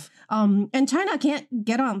reproducing enough. And China can't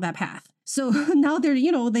get on that path. So now they're,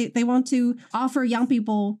 they want to offer young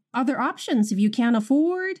people other options. If you can't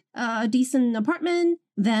afford a decent apartment,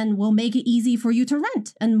 then will make it easy for you to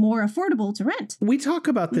rent and more affordable to rent. We talk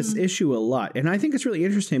about this issue a lot, and I think it's really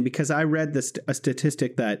interesting because I read a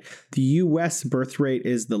statistic that the U.S. birth rate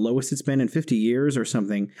is the lowest it's been in 50 years or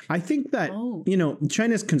something. I think that,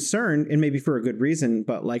 China's concerned, and maybe for a good reason,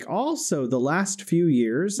 but like also the last few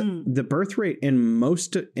years, the birth rate in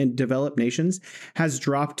most developed nations has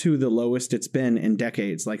dropped to the lowest it's been in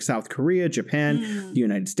decades, like South Korea, Japan, the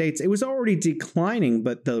United States. It was already declining,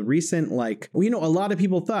 but the recent, a lot of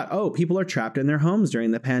people thought, people are trapped in their homes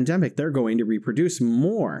during the pandemic. They're going to reproduce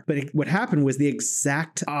more. But what happened was the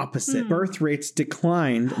exact opposite. Birth rates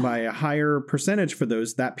declined by a higher percentage for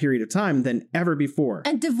that period of time than ever before.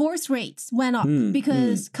 And divorce rates went up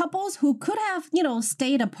because couples who could have,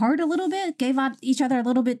 stayed apart a little bit, gave out each other a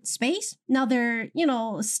little bit space. Now they're,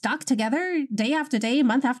 stuck together day after day,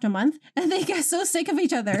 month after month, and they get so sick of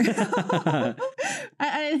each other.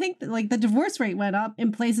 I think the divorce rate went up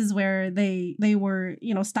in places where they were,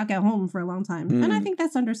 stuck at home for a long time. And I think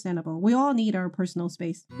that's understandable. We all need our personal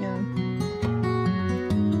space. Yeah.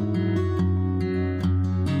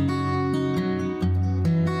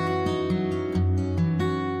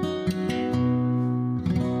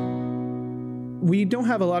 We don't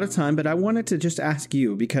have a lot of time, but I wanted to just ask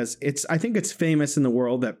you because I think it's famous in the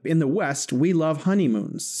world that in the West, we love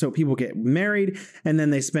honeymoons. So people get married and then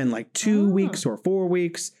they spend 2 weeks or 4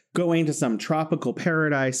 weeks going to some tropical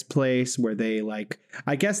paradise place where they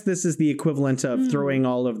I guess this is the equivalent of throwing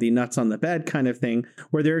all of the nuts on the bed kind of thing,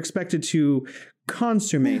 where they're expected to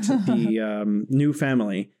consummate the new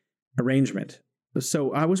family arrangement.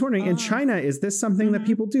 So I was wondering, in China, is this something that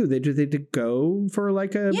people do? They go for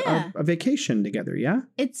a vacation together? Yeah,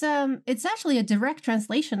 it's actually a direct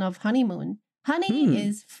translation of honeymoon. Honey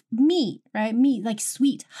is meat, right? Meat, like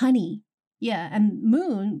sweet honey. Yeah, and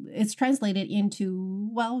moon is translated into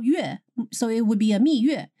yue, so it would be a mi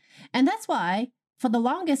yue, and that's why for the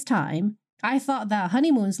longest time I thought that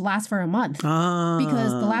honeymoons last for a month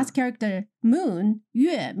because the last character moon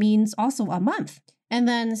yue means also a month. And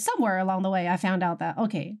then somewhere along the way, I found out that,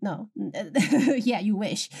 okay, no, yeah, you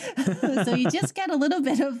wish. So you just get a little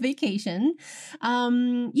bit of vacation.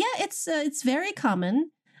 It's very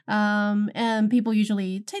common. And people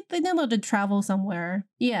usually to travel somewhere.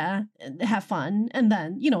 Yeah, have fun. And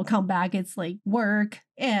then, come back. It's work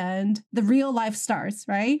and the real life starts,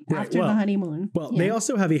 right? After the honeymoon. Well, they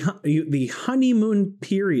also have the honeymoon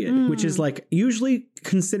period, which is usually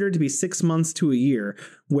considered to be 6 months to a year,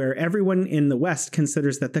 where everyone in the West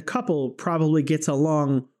considers that the couple probably gets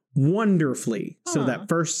along wonderfully. So that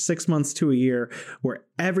first 6 months to a year where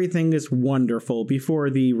everything is wonderful before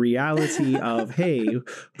the reality of, hey,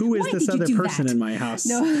 who is this other person in my house?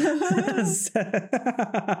 No. Why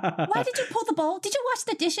did you pull the bowl? Did you wash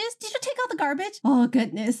the dishes? Did you take out the garbage? Oh,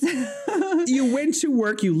 goodness. You went to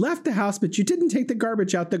work, you left the house, but you didn't take the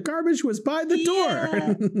garbage out. The garbage was by the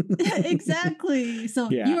door. Exactly. So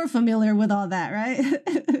you're familiar with all that, right?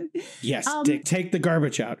 Yes, take the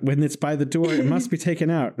garbage out. When it's by the door, it must be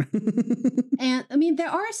taken out. And I mean, there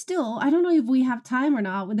are still, I don't know if we have time or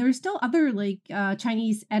not, there are still other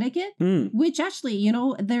Chinese etiquette, which actually,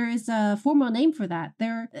 there is a formal name for that.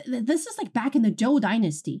 This is back in the Zhou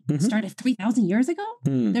dynasty, started 3,000 years ago.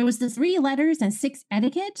 There was the 3 letters and 6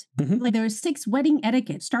 etiquette. There was 6 wedding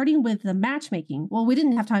etiquette, starting with the matchmaking. Well, we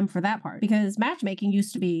didn't have time for that part because matchmaking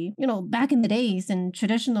used to be, back in the days in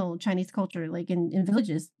traditional Chinese culture, in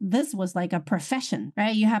villages, this was a profession,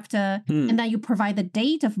 right? You have to, and then you provide the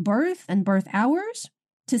date of birth and birth hours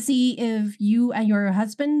to see if you and your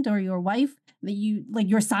husband or your wife,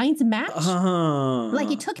 your signs match.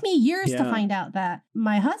 It took me years to find out that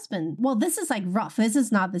my husband, well, this is rough. This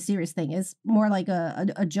is not the serious thing. It's more like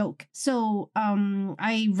a joke. So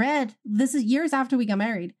I read, this is years after we got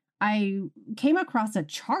married, I came across a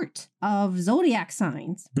chart of zodiac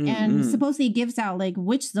signs and supposedly gives out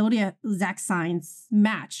which zodiac signs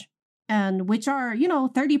match and which are,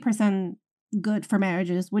 30% good for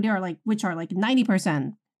marriages, which are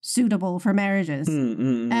 90% suitable for marriages.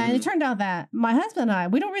 And it turned out that my husband and I,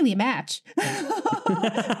 we don't really match.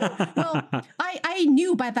 Well, I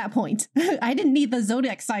knew by that point. I didn't need the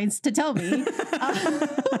zodiac signs to tell me.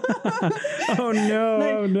 Oh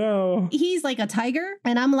no. He's a tiger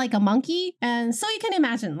and I'm a monkey. And so you can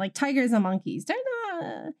imagine tigers and monkeys, they're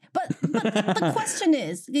not. But the question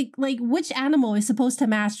is which animal is supposed to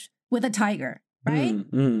match with a tiger? Right?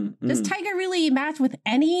 Does tiger really match with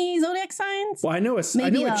any zodiac signs? Well, I know a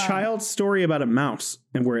child's story about a mouse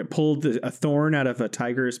and where it pulled a thorn out of a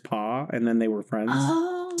tiger's paw and then they were friends.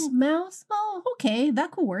 Oh, mouse? Oh, okay. That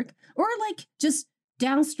could work. Or just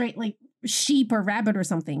down straight, sheep or rabbit or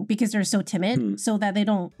something because they're so timid so that they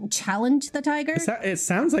don't challenge the tiger. It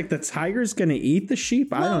sounds like the tiger's going to eat the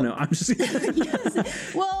sheep. I don't know. I'm just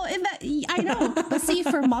yes. Well, I know. But see,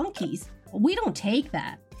 for monkeys, we don't take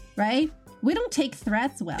that, right? We don't take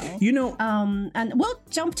threats well. You know, and we'll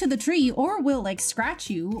jump to the tree or we'll like scratch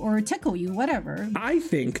you or tickle you, whatever. I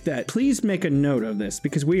think that please make a note of this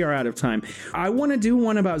because we are out of time. I want to do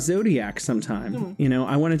one about Zodiac sometime. You know,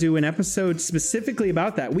 I want to do an episode specifically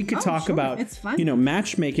about that. We could talk about, it's fun. you know,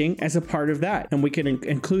 matchmaking as a part of that. And we can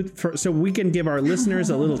include, so we can give our listeners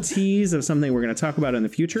a little tease of something we're going to talk about in the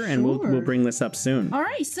future. And we'll bring this up soon. All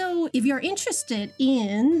right. So if you're interested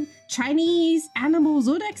in Chinese animal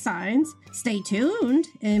zodiac signs, stay tuned.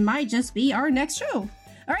 It might just be our next show. All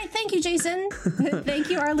right. Thank you, Jason. Thank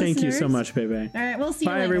you, our listeners. Thank you so much, Bebe. All right. We'll see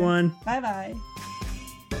you later. Bye, everyone. Bye-bye.